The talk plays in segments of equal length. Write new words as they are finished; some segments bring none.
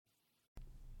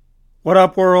What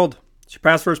up, world? It's your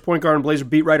past first point guard and Blazer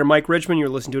beat writer Mike Richmond. You're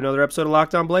listening to another episode of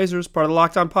Locked On Blazers, part of the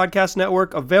Locked On Podcast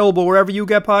Network, available wherever you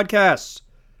get podcasts.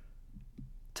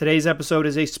 Today's episode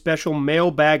is a special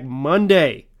Mailbag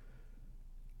Monday.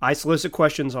 I solicit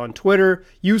questions on Twitter.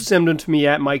 You send them to me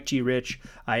at Mike G. Rich.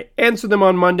 I answer them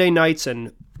on Monday nights,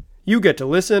 and you get to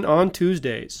listen on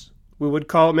Tuesdays. We would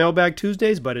call it Mailbag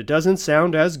Tuesdays, but it doesn't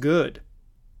sound as good.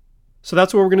 So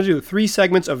that's what we're going to do. 3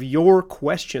 segments of your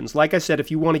questions. Like I said, if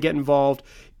you want to get involved,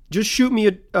 just shoot me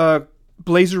a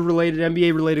Blazer-related,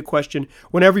 NBA-related question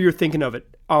whenever you're thinking of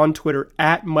it on Twitter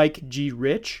at Mike G.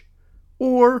 Rich,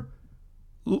 or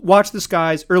watch the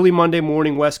skies early Monday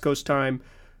morning West Coast time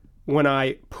when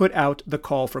I put out the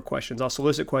call for questions. I'll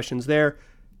solicit questions there.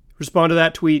 Respond to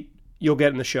that tweet. You'll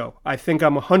get in the show. I think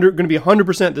I'm going to be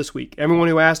 100% this week. Everyone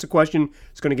who asked a question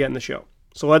is going to get in the show.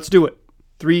 So let's do it.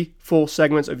 3 full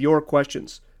segments of your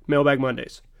questions. Mailbag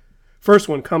Mondays. First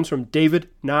one comes from David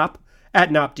Knopp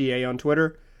at KnoppDA on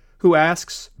Twitter, who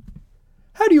asks,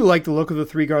 how do you like the look of the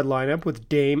 3-guard lineup with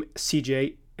Dame,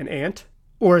 CJ, and Ant?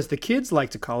 Or as the kids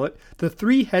like to call it, the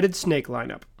 3-headed snake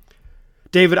lineup.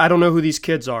 David, I don't know who these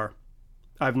kids are.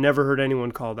 I've never heard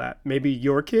anyone call that. Maybe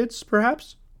your kids,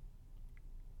 perhaps?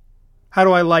 How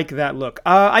do I like that look?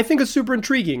 I think it's super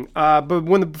intriguing. But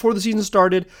before the season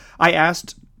started, I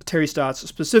asked Terry Stotts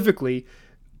specifically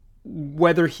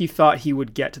whether he thought he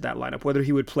would get to that lineup, whether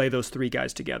he would play those 3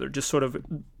 guys together. Just sort of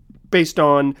based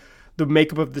on the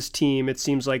makeup of this team, it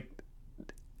seems like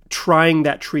trying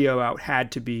that trio out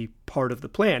had to be part of the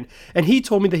plan. And he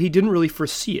told me that he didn't really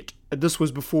foresee it. This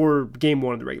was before game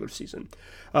 1 of the regular season.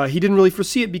 He didn't really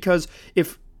foresee it because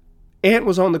if Ant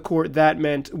was on the court, that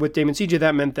meant, with Dame and CJ,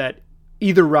 that meant that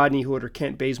either Rodney Hood or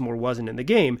Kent Bazemore wasn't in the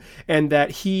game, and that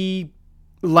he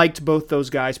liked both those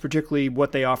guys, particularly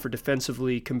what they offer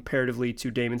defensively comparatively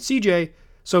to Dame and CJ,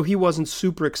 so he wasn't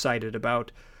super excited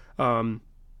about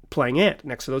playing Ant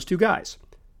next to those 2 guys.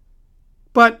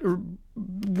 But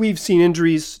we've seen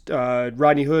injuries.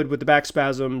 Rodney Hood with the back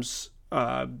spasms.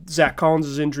 Zach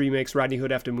Collins' injury makes Rodney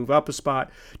Hood have to move up a spot.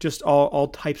 Just all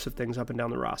types of things up and down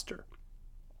the roster.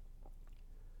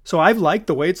 So I've liked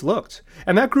the way it's looked.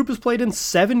 And that group has played in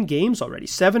 7 games already.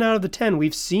 7 out of the 10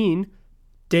 we've seen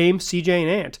Dame, CJ, and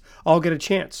Ant all get a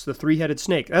chance. The 3-headed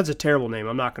snake. That's a terrible name.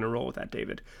 I'm not going to roll with that,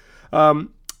 David.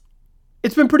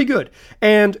 It's been pretty good.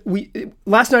 And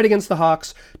last night against the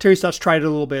Hawks, Terry Stotts tried it a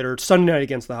little bit, or Sunday night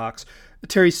against the Hawks,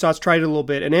 Terry Stotts tried it a little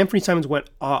bit, and Anthony Simons went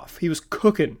off. He was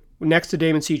cooking next to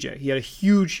Dame and CJ. He had a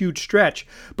huge stretch.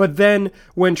 But then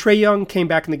when Trae Young came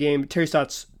back in the game, Terry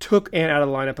Stotts took Ant out of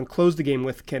the lineup and closed the game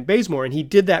with Kent Bazemore, and he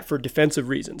did that for defensive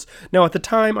reasons. Now, at the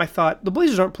time, I thought, the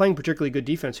Blazers aren't playing particularly good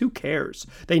defense. Who cares?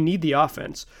 They need the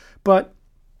offense. But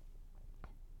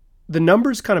the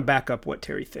numbers kind of back up what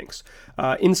Terry thinks.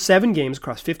 In 7 games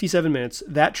across 57 minutes,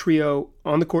 that trio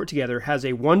on the court together has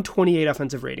a 128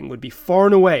 offensive rating, would be far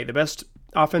and away the best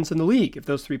offense in the league if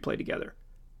those 3 play together.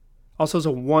 Also has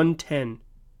a 110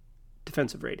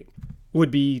 defensive rating. Would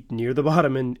be near the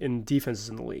bottom in defenses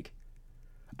in the league.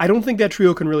 I don't think that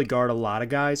trio can really guard a lot of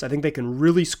guys. I think they can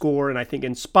really score, and I think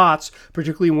in spots,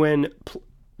 particularly when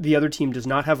the other team does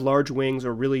not have large wings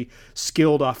or really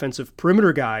skilled offensive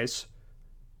perimeter guys,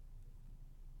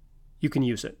 you can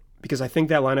use it. Because I think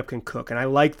that lineup can cook, and I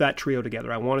like that trio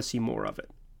together. I want to see more of it.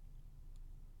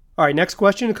 All right, next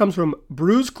question comes from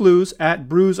Bruce Clues at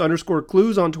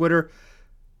Bruce_Clues on Twitter.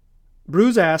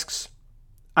 Bruce asks,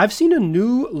 I've seen a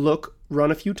new look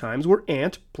run a few times where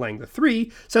Ant, playing the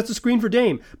 3, sets a screen for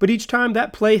Dame, but each time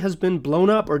that play has been blown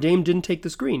up or Dame didn't take the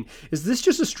screen. Is this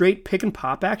just a straight pick and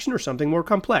pop action or something more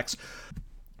complex?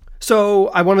 So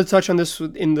I want to touch on this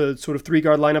in the sort of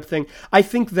 3-guard lineup thing. I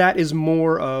think that is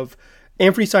more of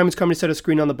Anthony Simons coming to set a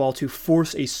screen on the ball to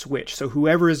force a switch. So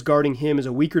whoever is guarding him is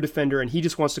a weaker defender, and he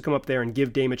just wants to come up there and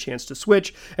give Dame a chance to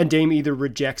switch, and Dame either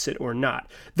rejects it or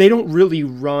not. They don't really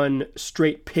run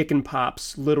straight pick and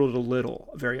pops little to little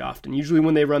very often. Usually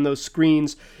when they run those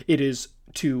screens, it is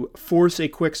to force a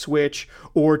quick switch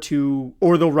or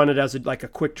they'll run it as like a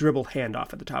quick dribble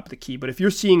handoff at the top of the key. But if you're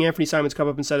seeing Anthony Simons come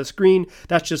up and set a screen,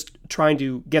 that's just trying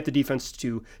to get the defense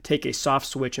to take a soft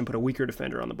switch and put a weaker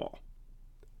defender on the ball.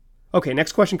 Okay,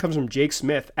 next question comes from Jake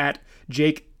Smith at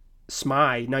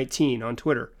JakeSmy19 on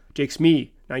Twitter.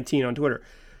 JakeSmy19 on Twitter.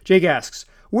 Jake asks,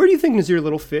 where do you think Nassir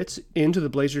Little fits into the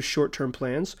Blazers' short-term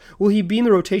plans? Will he be in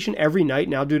the rotation every night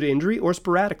now due to injury or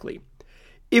sporadically?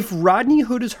 If Rodney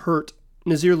Hood is hurt,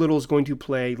 Nassir Little is going to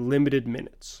play limited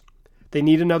minutes. They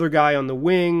need another guy on the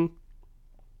wing.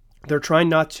 They're trying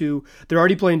not to, they're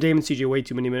already playing Dame and CJ way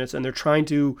too many minutes, and they're trying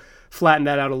to flatten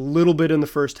that out a little bit in the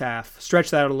first half, stretch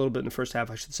that out a little bit in the first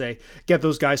half, I should say, get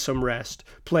those guys some rest,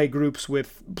 play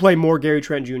more Gary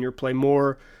Trent Jr., play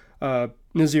more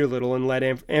Nassir Little, and let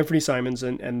Anthony Simons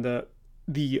and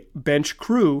the bench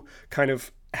crew kind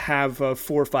of have a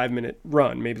 4 or 5 minute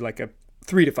run, maybe like a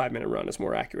 3 to 5 minute run is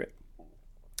more accurate.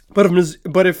 But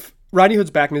if Rodney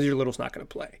Hood's back, Nassir Little's not going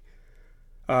to play.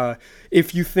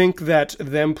 If you think that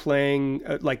them playing,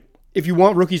 if you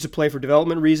want rookies to play for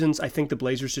development reasons, I think the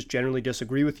Blazers just generally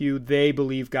disagree with you. They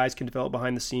believe guys can develop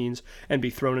behind the scenes and be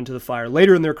thrown into the fire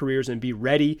later in their careers and be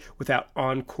ready without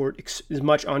as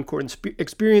much on-court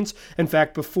experience. In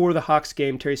fact, before the Hawks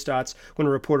game, Terry Stotts, when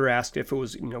a reporter asked if it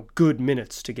was good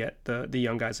minutes to get the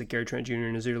young guys like Gary Trent Jr.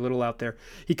 and Nassir Little out there,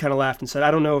 he kind of laughed and said,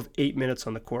 I don't know if 8 minutes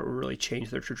on the court will really change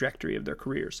their trajectory of their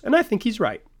careers. And I think he's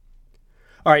right.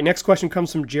 All right, next question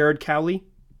comes from Jared Cowley,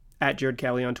 at Jared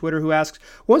Cowley on Twitter, who asks,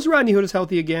 once Rodney Hood is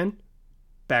healthy again,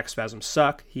 back spasms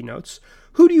suck, he notes,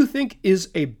 who do you think is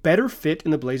a better fit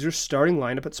in the Blazers starting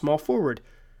lineup at small forward,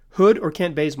 Hood or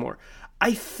Kent Bazemore?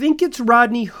 I think it's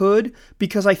Rodney Hood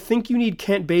because I think you need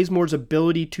Kent Bazemore's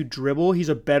ability to dribble. He's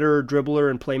a better dribbler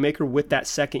and playmaker with that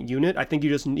second unit. I think you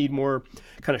just need more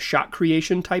kind of shot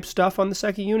creation type stuff on the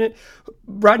second unit.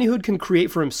 Rodney Hood can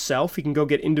create for himself. He can go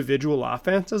get individual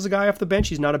offense as a guy off the bench.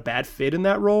 He's not a bad fit in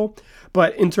that role.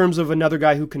 But in terms of another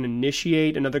guy who can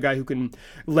initiate, another guy who can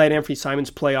let Anthony Simons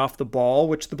play off the ball,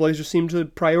 which the Blazers seem to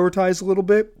prioritize a little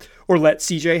bit, or let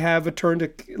CJ have a turn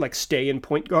to stay in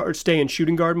point guard or stay in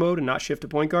shooting guard mode and not shift to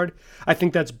point guard, I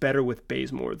think that's better with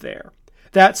Bazemore there.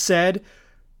 That said,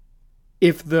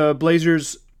 if the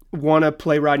Blazers want to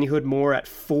play Rodney Hood more at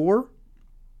 4,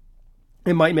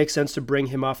 it might make sense to bring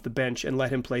him off the bench and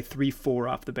let him play 3-4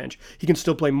 off the bench. He can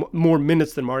still play more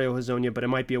minutes than Mario Hezonja, but it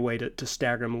might be a way to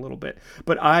stagger him a little bit.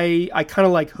 But I kind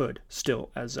of like Hood still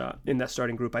as in that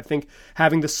starting group. I think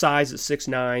having the size at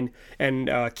 6'9"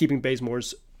 and keeping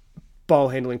Bazemore's ball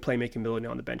handling, playmaking ability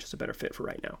on the bench is a better fit for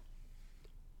right now.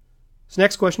 This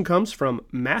next question comes from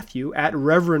Matthew at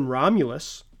Reverend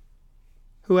Romulus,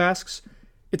 who asks,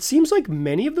 it seems like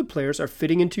many of the players are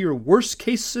fitting into your worst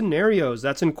case scenarios.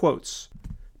 That's in quotes.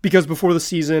 Because before the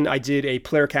season, I did a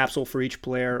player capsule for each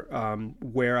player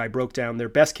where I broke down their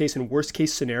best case and worst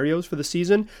case scenarios for the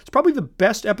season. It's probably the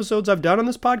best episodes I've done on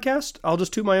this podcast. I'll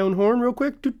just toot my own horn real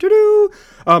quick.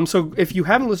 So if you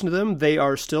haven't listened to them, they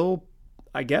are still,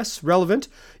 I guess, relevant.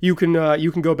 You can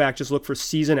go back, just look for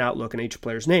season outlook and each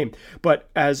player's name. But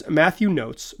as Matthew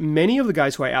notes, many of the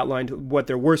guys who I outlined what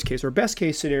their worst case or best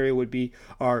case scenario would be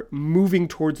are moving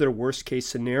towards their worst case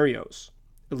scenarios,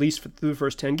 at least through the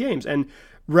first 10 games. And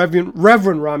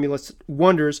Reverend Romulus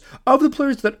wonders, of the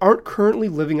players that aren't currently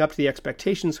living up to the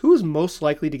expectations, who is most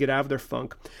likely to get out of their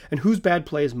funk and whose bad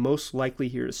play is most likely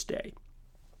here to stay?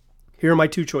 Here are my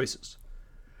two choices.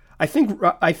 I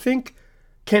think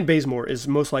Kent Bazemore is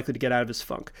most likely to get out of his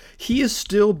funk. He is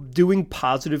still doing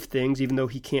positive things even though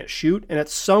he can't shoot, and at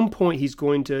some point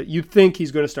you'd think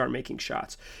he's going to start making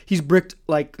shots. He's bricked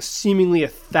like seemingly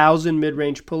 1,000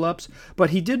 mid-range pull-ups, but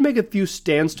he did make a few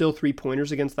standstill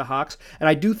three-pointers against the Hawks, and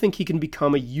I do think he can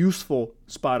become a useful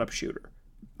spot-up shooter.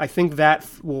 I think that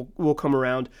will come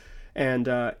around,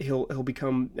 and he'll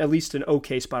become at least an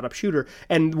okay spot-up shooter.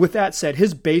 And with that said,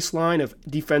 his baseline of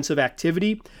defensive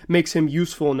activity makes him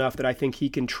useful enough that I think he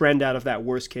can trend out of that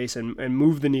worst case and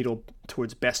move the needle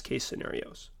towards best case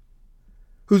scenarios.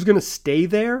 Who's going to stay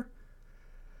there?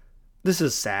 This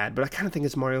is sad, but I kind of think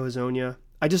it's Mario Hezonja.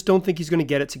 I just don't think he's going to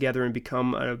get it together and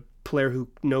become a player who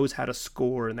knows how to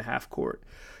score in the half court.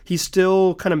 He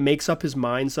still kind of makes up his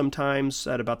mind sometimes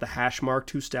at about the hash mark,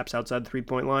 2 steps outside the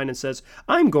three-point line, and says,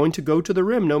 I'm going to go to the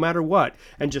rim no matter what,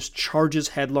 and just charges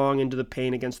headlong into the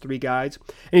paint against 3 guys.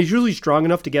 And he's usually strong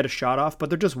enough to get a shot off,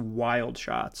 but they're just wild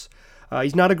shots.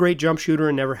 He's not a great jump shooter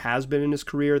and never has been in his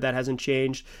career. That hasn't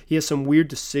changed. He has some weird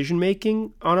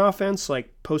decision-making on offense,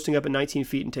 like posting up at 19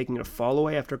 feet and taking a fall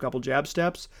away after a couple jab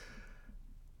steps.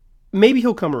 Maybe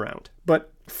he'll come around,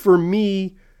 but for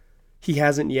me, he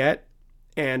hasn't yet.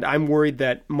 And I'm worried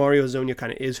that Mario Hezonja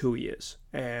kind of is who he is.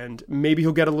 And maybe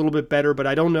he'll get a little bit better, but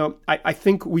I don't know. I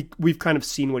think we've kind of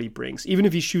seen what he brings. Even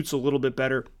if he shoots a little bit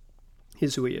better,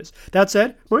 he's who he is. That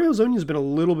said, Mario Hezonja has been a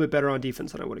little bit better on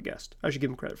defense than I would have guessed. I should give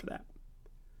him credit for that.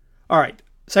 All right,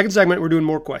 second segment, we're doing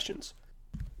more questions.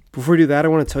 Before we do that, I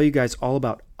want to tell you guys all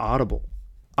about Audible.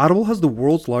 Audible has the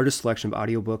world's largest selection of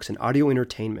audiobooks and audio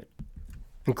entertainment,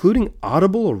 including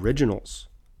Audible Originals.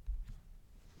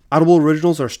 Audible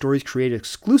Originals are stories created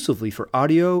exclusively for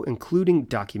audio, including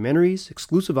documentaries,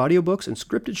 exclusive audiobooks, and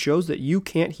scripted shows that you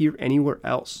can't hear anywhere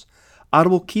else.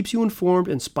 Audible keeps you informed,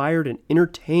 inspired, and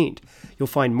entertained. You'll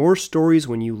find more stories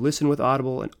when you listen with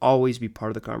Audible and always be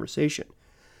part of the conversation.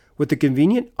 With the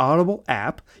convenient Audible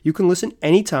app, you can listen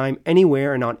anytime,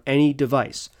 anywhere, and on any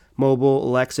device. Mobile,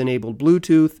 Alexa-enabled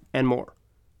Bluetooth, and more.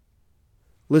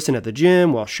 Listen at the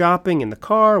gym, while shopping, in the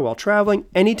car, while traveling.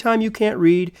 Anytime you can't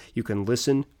read, you can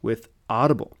listen with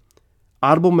Audible.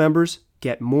 Audible members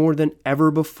get more than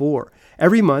ever before.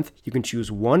 Every month, you can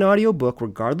choose one audiobook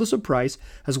regardless of price,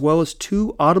 as well as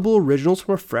 2 Audible originals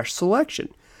from a fresh selection.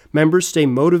 Members stay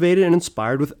motivated and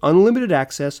inspired with unlimited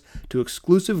access to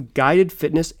exclusive guided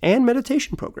fitness and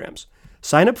meditation programs.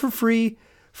 Sign up for free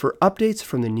for updates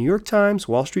from the New York Times,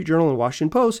 Wall Street Journal, and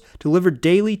Washington Post delivered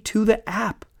daily to the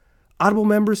app. Audible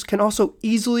members can also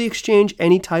easily exchange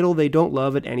any title they don't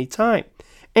love at any time.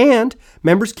 And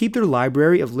members keep their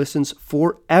library of listens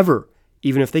forever,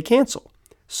 even if they cancel.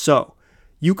 So,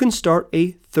 you can start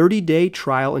a 30-day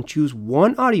trial and choose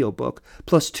one audiobook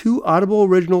plus 2 Audible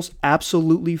originals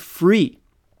absolutely free.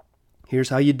 Here's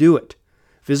how you do it.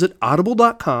 Visit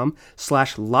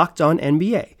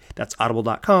audible.com/LockedOnNBA. That's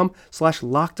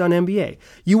audible.com/LockedOnNBA.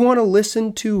 You want to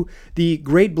listen to the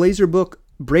great Blazer book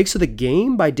Breaks of the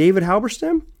Game by David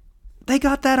Halberstam? They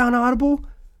got that on Audible.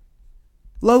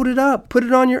 Load it up. Put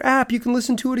it on your app. You can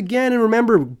listen to it again and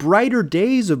remember brighter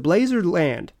days of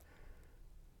Blazerland.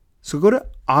 So go to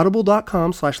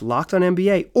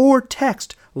audible.com/LockedOnNBA or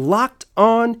text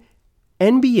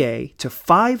LockedOnNBA to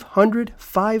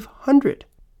 500-500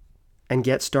 and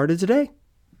get started today.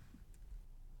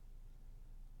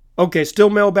 Okay,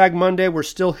 still Mailbag Monday. We're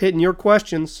still hitting your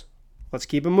questions. Let's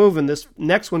keep it moving. This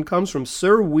next one comes from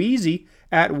Sir Wheezy,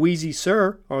 at Wheezy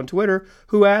Sir on Twitter,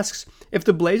 who asks, if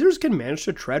the Blazers can manage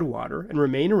to tread water and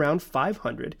remain around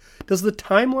 500, does the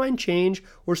timeline change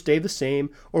or stay the same,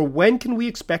 or when can we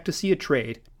expect to see a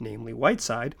trade, namely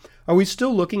Whiteside? Are we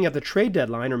still looking at the trade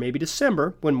deadline or maybe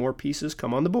December when more pieces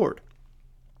come on the board?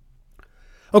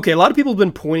 Okay, a lot of people have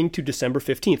been pointing to December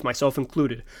 15th, myself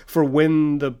included, for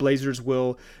when the Blazers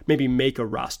will maybe make a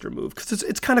roster move. Because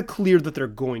it's kind of clear that they're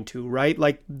going to, right?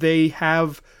 Like, they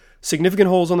have significant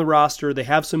holes on the roster, they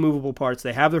have some movable parts,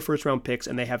 they have their first-round picks,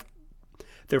 and they have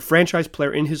their franchise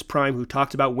player in his prime who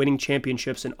talked about winning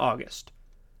championships in August.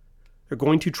 They're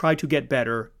going to try to get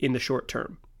better in the short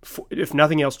term, if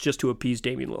nothing else, just to appease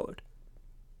Damian Lillard.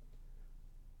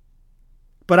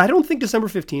 But I don't think December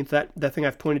 15th, that thing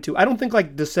I've pointed to, I don't think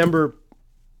like December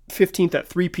 15th at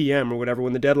 3 p.m. or whatever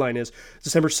when the deadline is,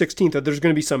 December 16th, that there's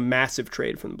going to be some massive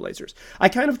trade from the Blazers. I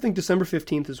kind of think December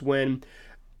 15th is when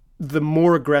the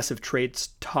more aggressive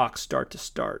trades talks start.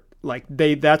 Like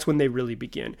that's when they really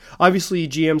begin. Obviously,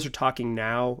 GMs are talking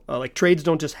now. Like trades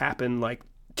don't just happen like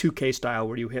 2K style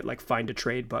where you hit like find a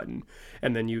trade button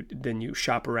and then you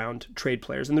shop around trade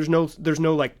players. And there's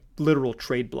no like literal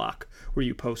trade block where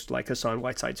you post like Hassan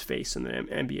Whiteside's face in the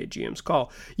NBA GM's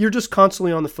call. You're just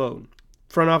constantly on the phone.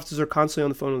 Front offices are constantly on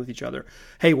the phone with each other.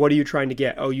 Hey, what are you trying to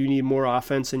get? Oh, you need more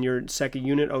offense in your second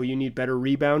unit. Oh, you need better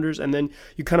rebounders. And then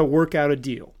you kind of work out a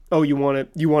deal. Oh, you want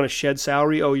to shed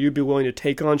salary? Oh, you'd be willing to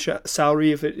take on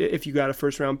salary if you got a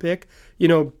first round pick. You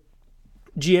know,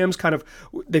 GMs kind of,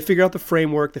 they figure out the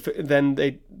framework. Then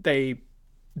they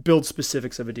build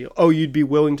specifics of a deal. Oh, you'd be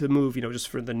willing to move, just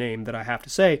for the name that I have to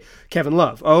say, Kevin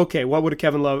Love. Oh, okay, what would a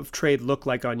Kevin Love trade look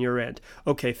like on your end?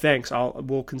 Okay, thanks.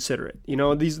 We'll consider it.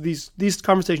 These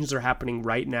conversations are happening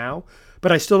right now,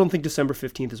 but I still don't think December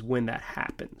 15th is when that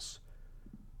happens.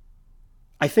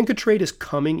 I think a trade is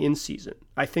coming in season.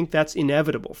 I think that's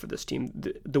inevitable for this team,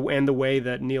 and the way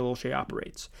that Neil Olshey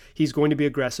operates. He's going to be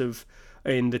aggressive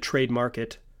in the trade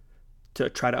market to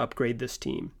try to upgrade this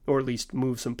team, or at least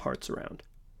move some parts around.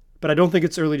 But I don't think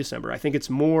it's early December. I think it's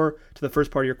more, to the first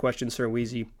part of your question, Sir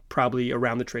Wheezy, probably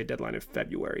around the trade deadline of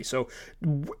February. So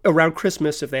around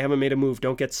Christmas, if they haven't made a move,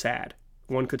 don't get sad.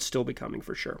 One could still be coming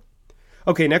for sure.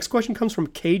 Okay, next question comes from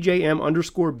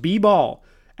KJM_B-ball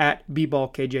at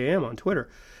BBallKJM on Twitter.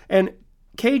 And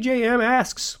KJM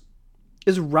asks,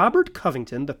 is Robert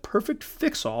Covington the perfect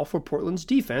fix-all for Portland's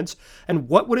defense, and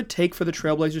what would it take for the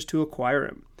Trailblazers to acquire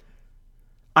him?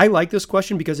 I like this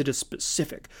question because it is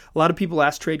specific. A lot of people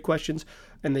ask trade questions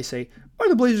and they say, are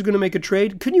the Blazers going to make a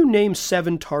trade? Can you name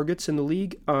 7 targets in the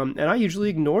league? And I usually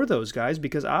ignore those guys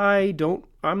because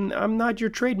I'm not your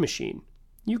trade machine.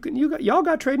 Y'all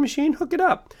got trade machine? Hook it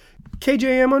up.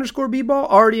 KJM_B-ball,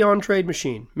 already on trade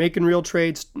machine, making real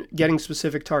trades, getting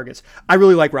specific targets. I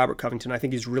really like Robert Covington. I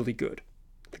think he's really good.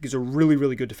 I think he's a really,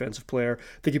 really good defensive player.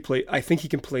 I think he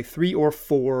can play 3 or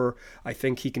 4. I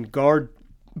think he can guard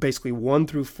basically 1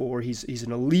 through 4. He's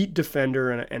an elite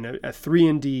defender and a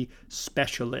 3-and-D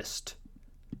specialist.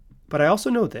 But I also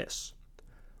know this.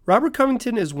 Robert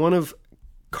Covington is one of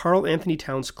Karl Anthony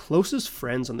Towns' closest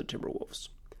friends on the Timberwolves,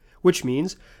 which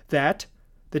means that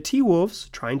the T-Wolves,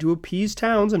 trying to appease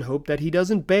Towns and hope that he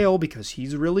doesn't bail because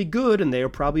he's really good and they are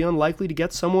probably unlikely to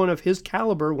get someone of his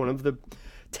caliber, one of the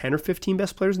 10 or 15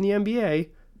 best players in the NBA,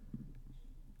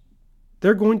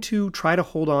 they're going to try to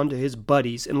hold on to his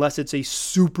buddies unless it's a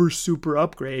super, super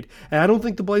upgrade. And I don't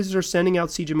think the Blazers are sending out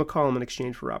CJ McCollum in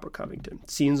exchange for Robert Covington.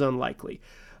 Seems unlikely.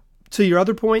 To your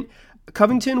other point,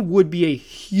 Covington would be a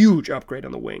huge upgrade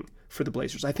on the wing for the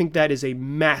Blazers. I think that is a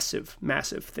massive,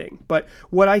 massive thing. But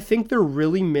what I think they're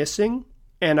really missing,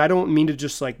 and I don't mean to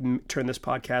just turn this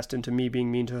podcast into me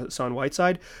being mean to Hassan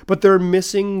Whiteside, but they're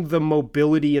missing the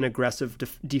mobility and aggressive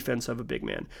defense of a big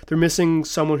man. They're missing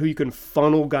someone who you can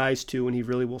funnel guys to and he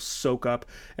really will soak up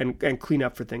and clean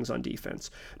up for things on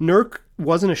defense. Nurk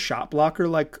wasn't a shot blocker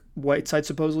like Whiteside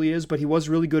supposedly is, but he was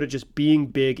really good at just being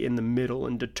big in the middle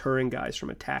and deterring guys from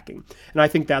attacking. And I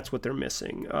think that's what they're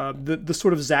missing. The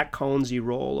sort of Zach Collins-y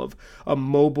role of a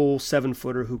mobile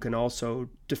 7-footer who can also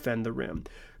defend the rim.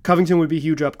 Covington would be a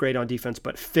huge upgrade on defense,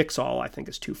 but fix all I think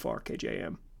is too far,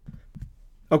 KJM.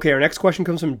 Okay, our next question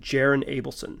comes from Jaron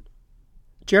Abelson.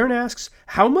 Jaron asks,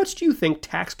 how much do you think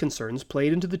tax concerns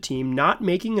played into the team not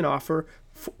making an offer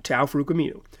to Al-Farouq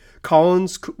Aminu?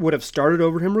 Collins would have started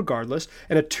over him regardless,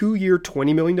 and a 2-year,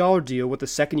 $20 million deal with a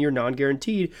second-year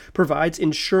non-guaranteed provides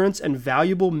insurance and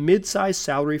valuable mid-sized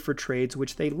salary for trades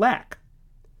which they lack.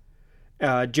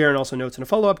 Jaron also notes in a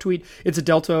follow-up tweet, it's a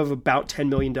delta of about $10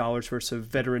 million versus a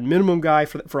veteran minimum guy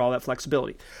for all that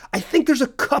flexibility. I think there's a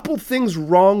couple things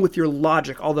wrong with your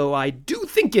logic, although I do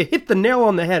think you hit the nail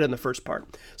on the head in the first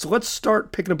part. So let's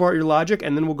start picking apart your logic,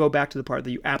 and then we'll go back to the part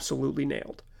that you absolutely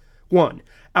nailed. 1,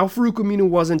 Al-Farouq Aminu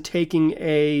wasn't taking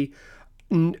a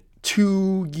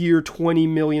 2-year, $20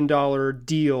 million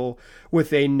deal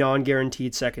with a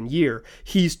non-guaranteed second year.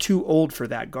 He's too old for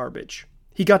that garbage.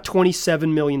 He got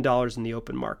 $27 million in the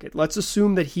open market. Let's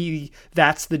assume that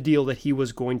that's the deal that he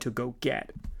was going to go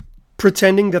get.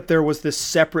 Pretending that there was this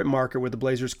separate market where the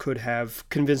Blazers could have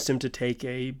convinced him to take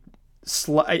a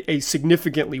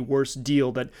significantly worse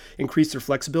deal that increased their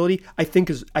flexibility, I think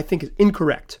is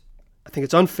incorrect. I think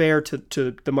it's unfair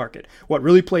to the market. What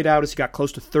really played out is he got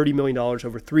close to $30 million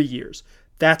over 3 years.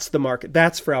 That's the market.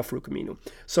 That's for Al-Farouq Aminu.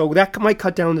 So that might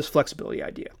cut down this flexibility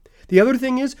idea. The other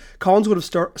thing is, Collins would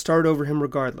have started over him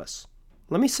regardless.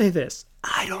 Let me say this.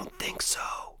 I don't think so.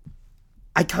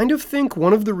 I kind of think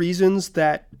one of the reasons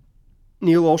that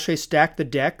Neil Olshey stacked the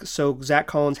deck so Zach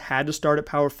Collins had to start at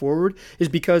power forward is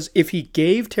because if he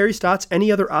gave Terry Stotts any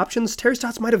other options, Terry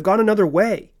Stotts might have gone another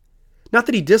way. Not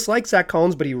that he disliked Zach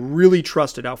Collins, but he really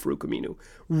trusted Al-Farouq Aminu.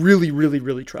 Really, really,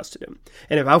 really trusted him.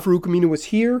 And if Al-Farouq Aminu was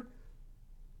here,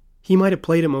 he might have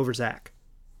played him over Zach.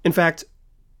 In fact,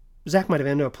 Zach might have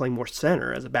ended up playing more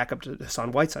center as a backup to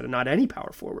Hassan Whiteside and not any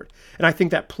power forward. And I think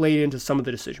that played into some of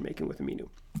the decision-making with Aminu.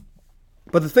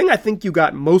 But the thing I think you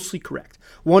got mostly correct,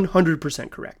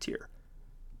 100% correct here,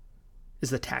 is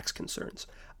the tax concerns.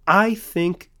 I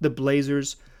think the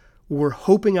Blazers were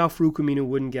hoping Al-Farouq Aminu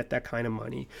wouldn't get that kind of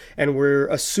money, and were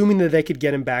assuming that they could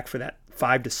get him back for that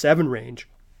 5 to 7 range.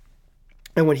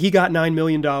 And when he got $9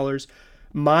 million,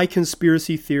 my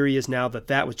conspiracy theory is now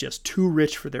that was just too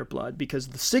rich for their blood, because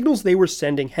the signals they were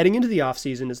sending heading into the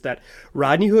offseason is that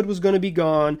Rodney Hood was going to be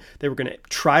gone. They were going to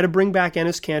try to bring back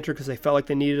Enes Kanter because they felt like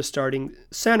they needed a starting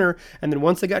center. And then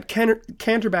once they got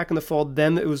Kanter back in the fold,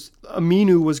 then it was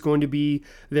Aminu was going to be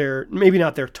their, maybe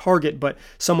not their target, but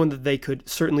someone that they could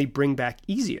certainly bring back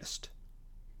easiest.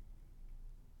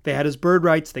 They had his bird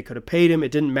rights. They could have paid him.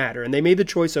 It didn't matter. And they made the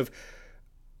choice of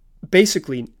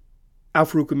basically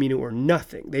Al-Farouq Aminu or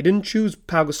nothing. They didn't choose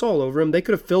Pau Gasol over him. They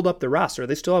could have filled up the roster.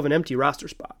 They still have an empty roster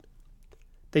spot.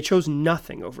 They chose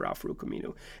nothing over Al-Farouq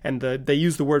Aminu. And they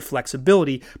use the word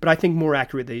flexibility, but I think more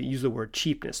accurate, they use the word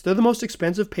cheapness. They're the most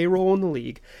expensive payroll in the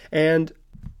league. And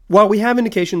while we have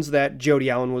indications that Jody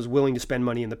Allen was willing to spend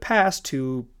money in the past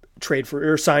to trade for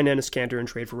or sign Enes Kanter and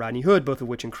trade for Rodney Hood, both of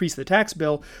which increase the tax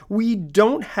bill, we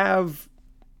don't have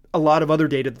a lot of other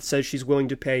data that says she's willing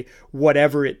to pay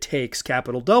whatever it takes,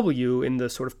 capital W, in the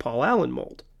sort of Paul Allen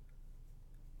mold.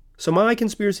 So my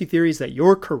conspiracy theory is that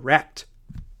you're correct,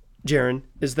 Jaron,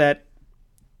 is that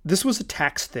this was a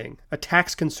tax thing. A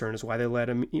tax concern is why they let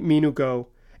Aminu go,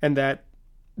 and that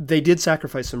they did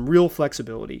sacrifice some real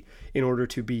flexibility in order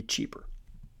to be cheaper.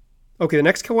 Okay, the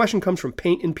next question comes from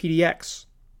Paint and PDX.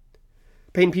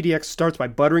 Paint and PDX starts by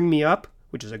buttering me up,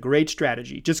 which is a great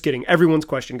strategy. Just kidding. Everyone's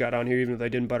question got on here, even if they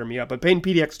didn't butter me up. But Paint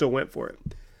and PDX still went for it.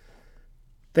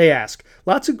 They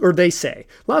say,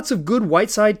 lots of good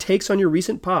Whiteside takes on your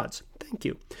recent pods. Thank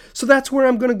you. So that's where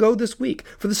I'm going to go this week.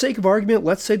 For the sake of argument,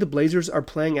 let's say the Blazers are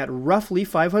playing at roughly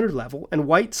 500 level and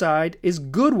Whiteside is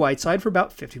good Whiteside for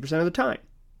about 50% of the time.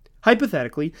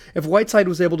 Hypothetically, if Whiteside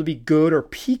was able to be good or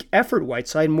peak effort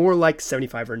Whiteside more like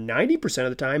 75 or 90%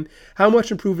 of the time, how much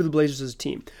improved are the Blazers as a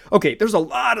team? Okay, there's a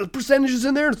lot of percentages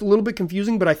in there. It's a little bit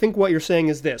confusing, but I think what you're saying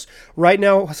is this. Right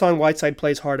now, Hassan Whiteside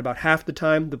plays hard about half the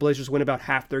time. The Blazers win about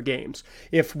half their games.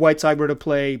 If Whiteside were to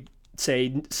play,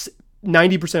 say,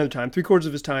 90% of the time, 3/4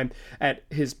 of his time at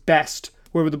his best,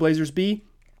 where would the Blazers be?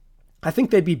 I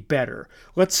think they'd be better.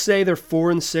 Let's say they're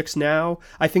 4-6 now.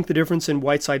 I think the difference in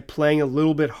Whiteside playing a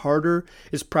little bit harder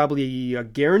is probably a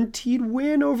guaranteed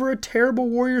win over a terrible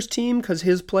Warriors team because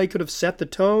his play could have set the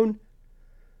tone.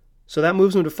 So that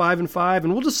moves them to 5-5,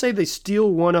 and we'll just say they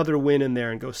steal one other win in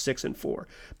there and go 6-4.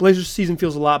 Blazers season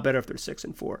feels a lot better if they're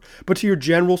 6-4. But to your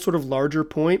general sort of larger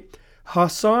point,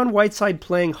 Hassan Whiteside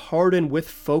playing hard and with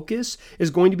focus is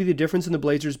going to be the difference in the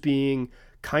Blazers being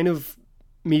kind of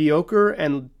mediocre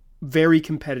and very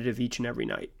competitive each and every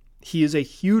night. He is a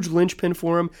huge linchpin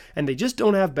for him, and they just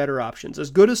don't have better options.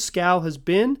 As good as Skal has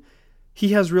been, he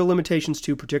has real limitations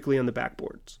too, particularly on the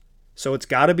backboards. So it's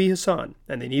got to be Hassan,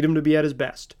 and they need him to be at his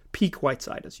best. Peak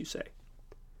Whiteside, as you say.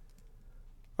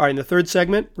 All right, in the third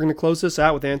segment, we're going to close this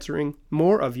out with answering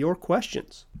more of your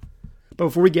questions. But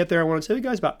before we get there, I want to tell you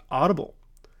guys about Audible.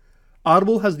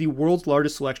 Audible has the world's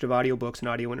largest selection of audiobooks and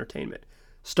audio entertainment.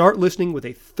 Start listening with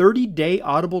a 30-day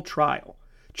Audible trial.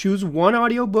 Choose one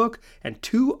audiobook and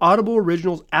 2 Audible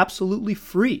originals absolutely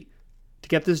free. To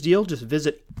get this deal, just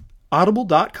visit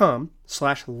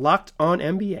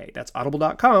audible.com/lockedonnba. That's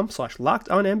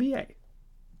audible.com/lockedonnba.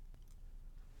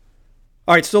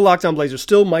 All right, still Locked On Blazers,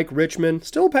 still Mike Richman,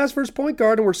 still pass first point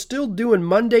guard, and we're still doing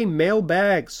Monday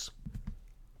mailbags.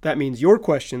 That means your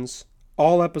questions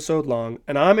all episode long,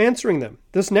 and I'm answering them.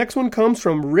 This next one comes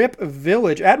from Rip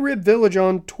Village, at Rip Village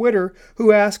on Twitter,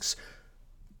 who asks,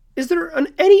 is there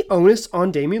any onus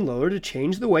on Damian Lillard to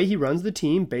change the way he runs the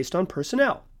team based on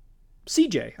personnel?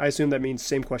 CJ, I assume that means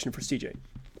same question for CJ.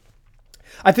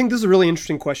 I think this is a really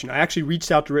interesting question. I actually reached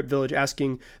out to Rip Village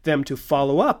asking them to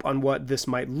follow up on what this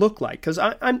might look like, because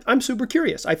I'm super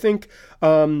curious. I think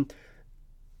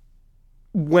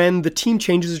when the team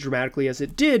changes as dramatically as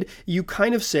it did, you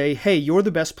kind of say, hey, you're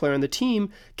the best player on the team.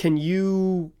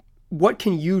 What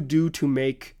can you do to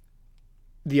make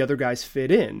the other guys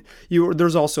fit in?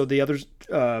 There's also the other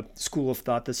school of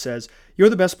thought that says, you're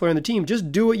the best player on the team,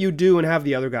 just do what you do and have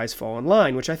the other guys fall in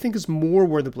line, which I think is more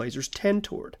where the Blazers tend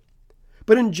toward.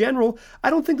 But in general,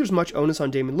 I don't think there's much onus on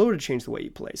Damian Lillard to change the way he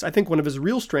plays. I think one of his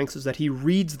real strengths is that he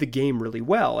reads the game really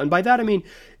well. And by that I mean,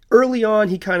 early on,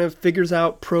 he kind of figures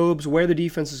out, probes where the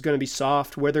defense is going to be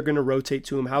soft, where they're going to rotate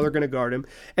to him, how they're going to guard him.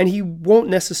 And he won't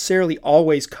necessarily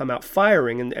always come out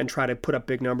firing and try to put up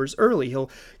big numbers early. He'll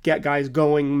get guys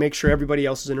going, make sure everybody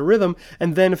else is in a rhythm.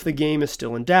 And then if the game is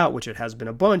still in doubt, which it has been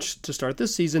a bunch to start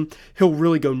this season, he'll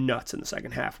really go nuts in the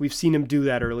second half. We've seen him do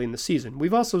that early in the season.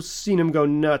 We've also seen him go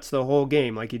nuts the whole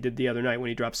game, like he did the other night when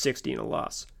he dropped 60 in a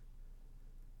loss.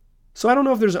 So I don't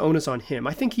know if there's onus on him.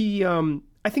 I think he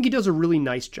does a really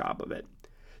nice job of it.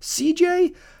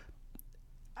 CJ,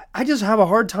 I just have a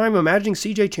hard time imagining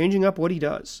CJ changing up what he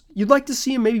does. You'd like to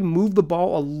see him maybe move the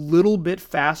ball a little bit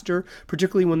faster,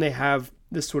 particularly when they have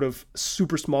this sort of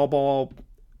super small ball,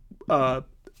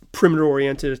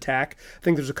 perimeter-oriented attack. I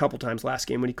think there's a couple times last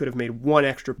game when he could have made one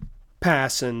extra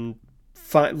pass and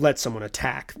let someone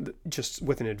attack just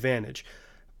with an advantage.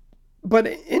 But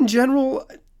in general,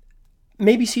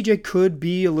 maybe CJ could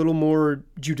be a little more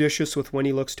judicious with when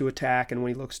he looks to attack and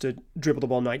when he looks to dribble the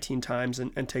ball 19 times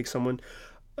and take someone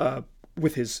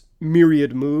with his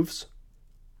myriad moves.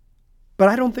 But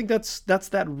I don't think that's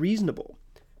that reasonable.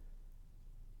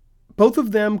 Both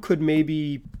of them could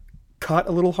maybe cut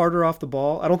a little harder off the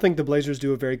ball. I don't think the Blazers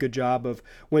do a very good job of,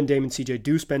 when Dame and CJ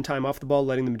do spend time off the ball,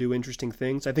 letting them do interesting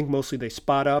things. I think mostly they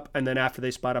spot up, and then after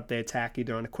they spot up, they attack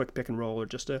either on a quick pick and roll or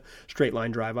just a straight line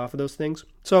drive off of those things.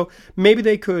 So maybe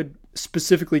they could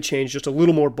specifically change just a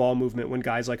little more ball movement when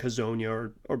guys like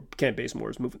Hazonia or Kent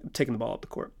Bazemore is taking the ball up the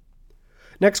court.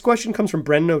 Next question comes from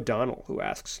Brendan O'Donnell, who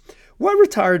asks, what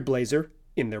retired Blazer,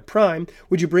 in their prime,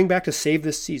 would you bring back to save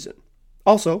this season?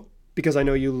 Also, because I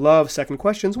know you love second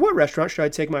questions, what restaurant should I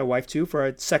take my wife to for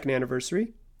our second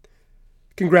anniversary?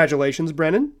 Congratulations,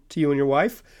 Brennan, to you and your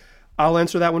wife. I'll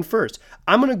answer that one first.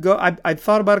 I'm going to go, I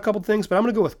thought about a couple things, but I'm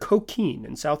going to go with Coquine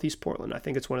in Southeast Portland. I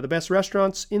think it's one of the best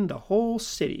restaurants in the whole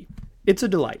city. It's a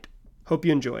delight. Hope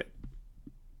you enjoy it.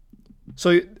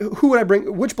 So who would I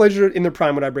bring, which Blazer in their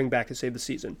prime would I bring back to save the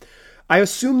season? I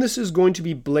assume this is going to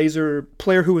be Blazer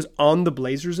player who was on the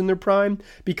Blazers in their prime,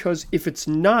 because if it's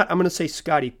not, I'm going to say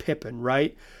Scottie Pippen,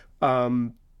 right?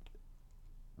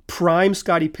 Prime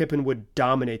Scottie Pippen would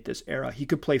dominate this era. He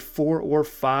could play 4 or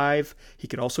 5. He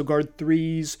could also guard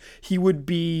 3s.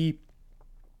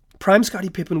 Prime Scottie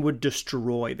Pippen would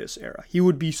destroy this era. He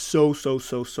would be so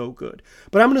good.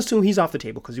 But I'm going to assume he's off the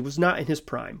table because he was not in his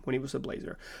prime when he was a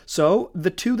Blazer. So the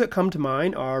two that come to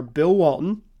mind are Bill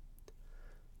Walton,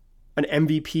 an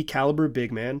MVP caliber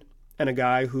big man, and a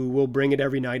guy who will bring it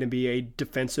every night and be a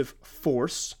defensive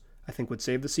force, I think would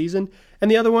save the season.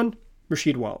 And the other one,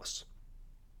 Rasheed Wallace.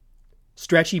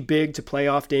 Stretchy big to play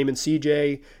off Dame and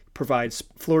CJ, provides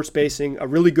floor spacing, a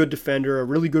really good defender, a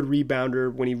really good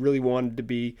rebounder when he really wanted to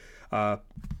be.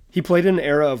 He played in an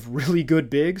era of really good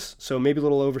bigs, so maybe a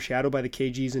little overshadowed by the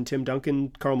KGs and Tim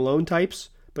Duncan, Karl Malone types,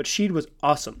 but Sheed was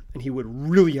awesome, and he would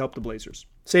really help the Blazers.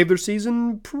 Save their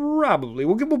season? Probably.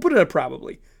 We'll put it at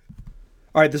probably.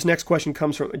 All right, this next question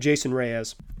comes from Jason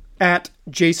Reyes, at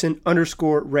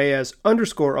Jason_Reyes_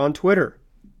 on Twitter.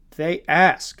 They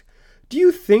ask, do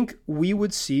you think we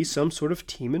would see some sort of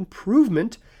team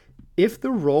improvement if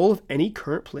the role of any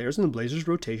current players in the Blazers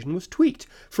rotation was tweaked?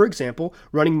 For example,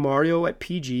 running Mario at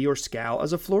PG or Scal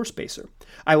as a floor spacer.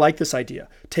 I like this idea.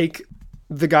 Take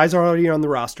the guys already on the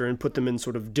roster and put them in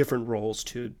sort of different roles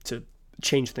to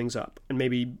change things up and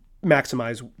maybe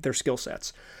maximize their skill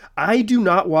sets. I do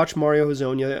not watch Mario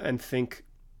Hezonja and think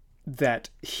that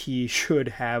he should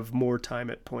have more time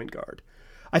at point guard.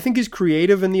 I think he's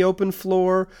creative in the open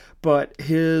floor, but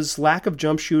his lack of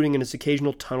jump shooting and his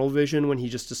occasional tunnel vision when he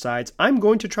just decides, I'm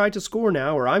going to try to score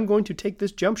now, or I'm going to take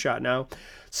this jump shot now,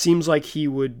 seems like he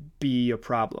would be a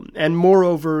problem. And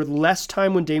moreover, less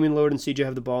time when Damian Lillard and CJ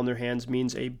have the ball in their hands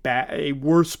means a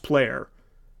worse player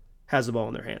has the ball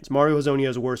in their hands. Mario Hezonja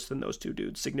is worse than those two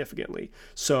dudes significantly.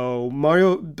 So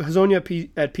Mario Hezonja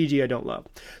at PG I don't love.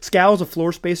 Scal is a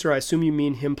floor spacer. I assume you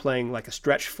mean him playing like a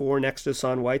stretch 4 next to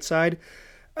Hassan Whiteside.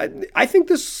 I think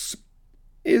this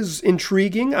is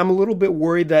intriguing. I'm a little bit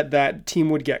worried that team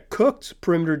would get cooked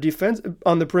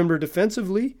on the perimeter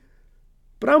defensively,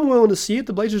 but I'm willing to see it.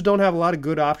 The Blazers don't have a lot of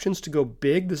good options to go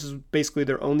big. This is basically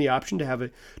their only option to have a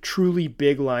truly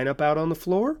big lineup out on the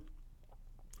floor.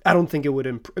 I don't think it would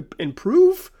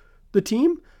improve the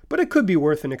team, but it could be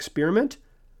worth an experiment.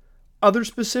 Other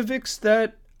specifics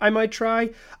that I might try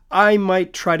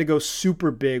to go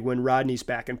super big when Rodney's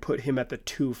back and put him at the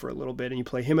 2 for a little bit, and you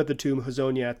play him at the 2,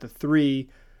 Hezonja at the 3,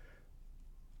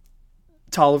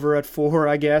 Tolliver at 4,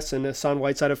 I guess, and Hassan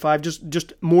Whiteside at 5.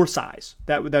 Just more size.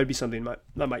 That would be something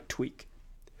that might tweak.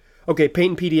 Okay,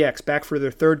 Peyton PDX, back for their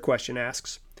third question,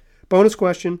 asks, bonus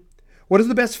question, what is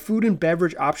the best food and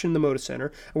beverage option in the Moda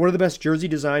Center, and what are the best jersey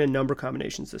design and number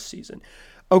combinations this season?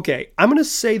 Okay, I'm going to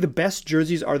say the best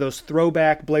jerseys are those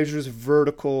throwback Blazers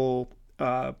vertical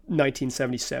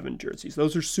 1977 jerseys.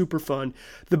 Those are super fun.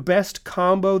 The best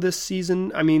combo this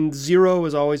season, 0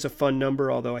 is always a fun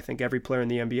number, although I think every player in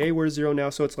the NBA wears 0 now,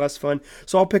 so it's less fun.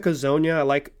 So I'll pick Hezonja.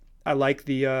 I like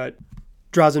the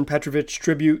Drazen Petrovic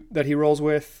tribute that he rolls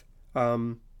with.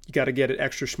 You got to get it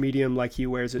extra medium like he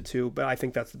wears it too, but I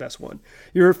think that's the best one.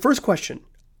 Your first question,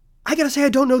 I got to say I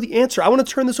don't know the answer. I want to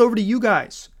turn this over to you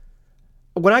guys.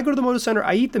 When I go to the Moda Center,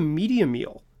 I eat the media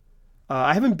meal.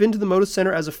 I haven't been to the Moda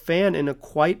Center as a fan in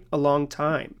quite a long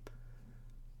time.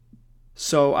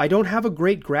 So I don't have a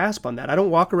great grasp on that. I don't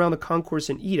walk around the concourse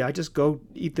and eat. I just go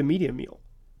eat the media meal.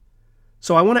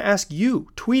 So I want to ask you,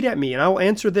 tweet at me, and I will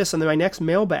answer this on my next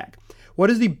mailbag. What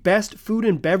is the best food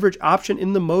and beverage option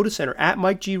in the Moda Center? At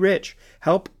Mike G. Rich.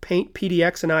 Help paint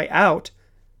PDX and I out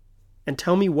and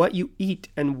tell me what you eat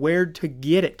and where to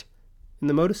get it in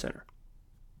the Moda Center.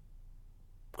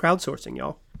 Crowdsourcing,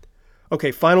 y'all. Okay,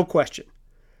 final question.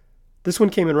 This one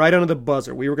came in right under the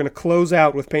buzzer. We were going to close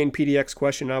out with Peyton PDX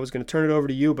question, and I was going to turn it over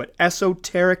to you, but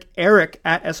Esoteric Eric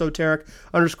at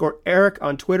Esoteric_Eric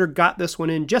on Twitter got this one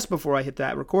in just before I hit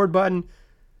that record button.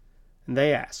 And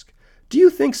they ask, do you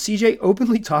think CJ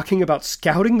openly talking about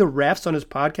scouting the refs on his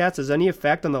podcast has any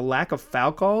effect on the lack of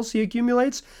foul calls he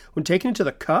accumulates when taking it to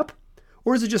the cup?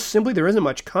 Or is it just simply there isn't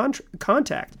much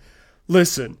contact?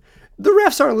 Listen, the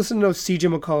refs aren't listening to no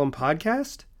CJ McCollum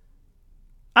podcast.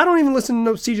 I don't even listen to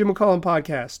no CJ McCollum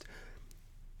podcast.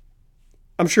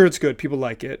 I'm sure it's good. People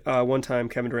like it. One time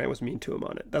Kevin Durant was mean to him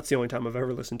on it. That's the only time I've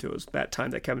ever listened to it, was that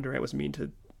time that Kevin Durant was mean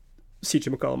to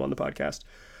CJ McCollum on the podcast.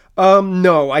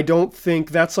 No, I don't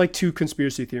think that's like too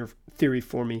conspiracy theory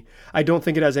for me. I don't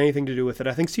think it has anything to do with it.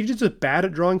 I think CJ's just bad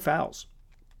at drawing fouls.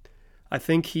 I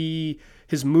think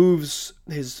his moves,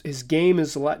 his game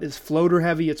is floater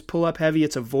heavy, it's pull up heavy,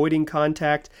 it's avoiding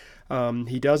contact.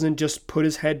 He doesn't just put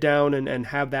his head down and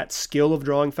have that skill of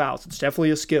drawing fouls. It's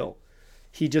definitely a skill.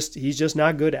 He's just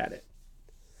not good at it.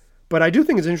 But I do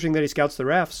think it's interesting that he scouts the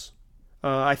refs.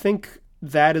 I think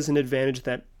that is an advantage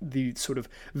that the sort of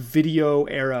video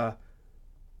era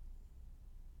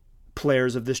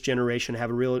players of this generation have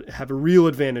a real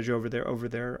advantage over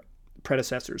their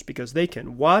predecessors, because they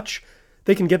can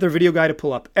get their video guy to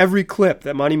pull up every clip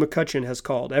that Monty McCutcheon has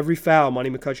called, every foul Monty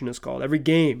McCutcheon has called, every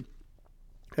game,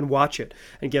 and watch it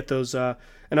and get those. And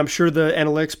I'm sure the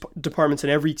analytics departments in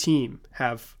every team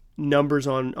have numbers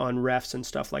on refs and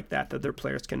stuff like that their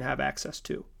players can have access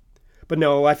to. But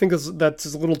no, I think that's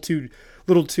a little too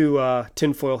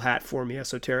tinfoil hat for me,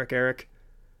 Esoteric Eric.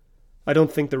 I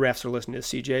don't think the refs are listening to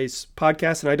CJ's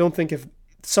podcast, and I don't think if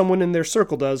someone in their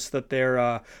circle does, that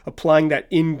they're applying that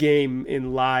in-game in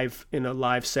a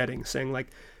live setting, saying like,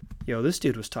 yo, this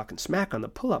dude was talking smack on the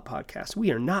Pull-Up podcast.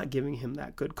 We are not giving him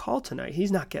that good call tonight.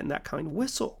 He's not getting that kind of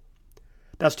whistle.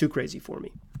 That's too crazy for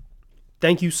me.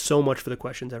 Thank you so much for the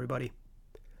questions, everybody.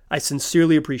 I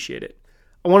sincerely appreciate it.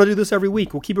 I want to do this every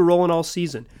week. We'll keep it rolling all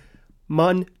season.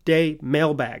 Monday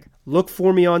mailbag. Look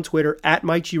for me on Twitter at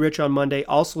Mike G. Rich on Monday.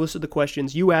 I'll solicit the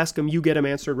questions. You ask them, you get them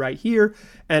answered right here.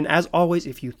 And as always,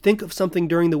 if you think of something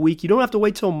during the week, you don't have to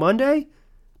wait till Monday.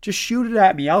 Just shoot it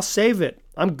at me. I'll save it.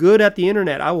 I'm good at the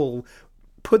internet. I will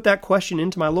put that question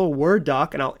into my little Word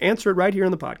doc and I'll answer it right here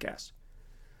on the podcast.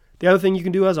 The other thing you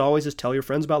can do, as always, is tell your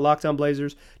friends about Locked On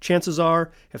Blazers. Chances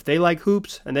are, if they like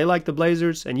hoops and they like the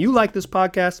Blazers and you like this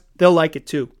podcast, they'll like it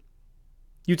too.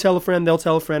 You tell a friend, they'll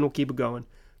tell a friend, we'll keep it going.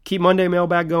 Keep Monday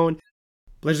mailbag going.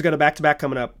 Blazers got a back-to-back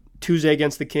coming up. Tuesday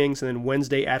against the Kings and then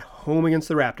Wednesday at home against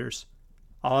the Raptors.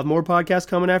 I'll have more podcasts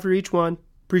coming after each one.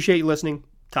 Appreciate you listening.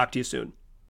 Talk to you soon.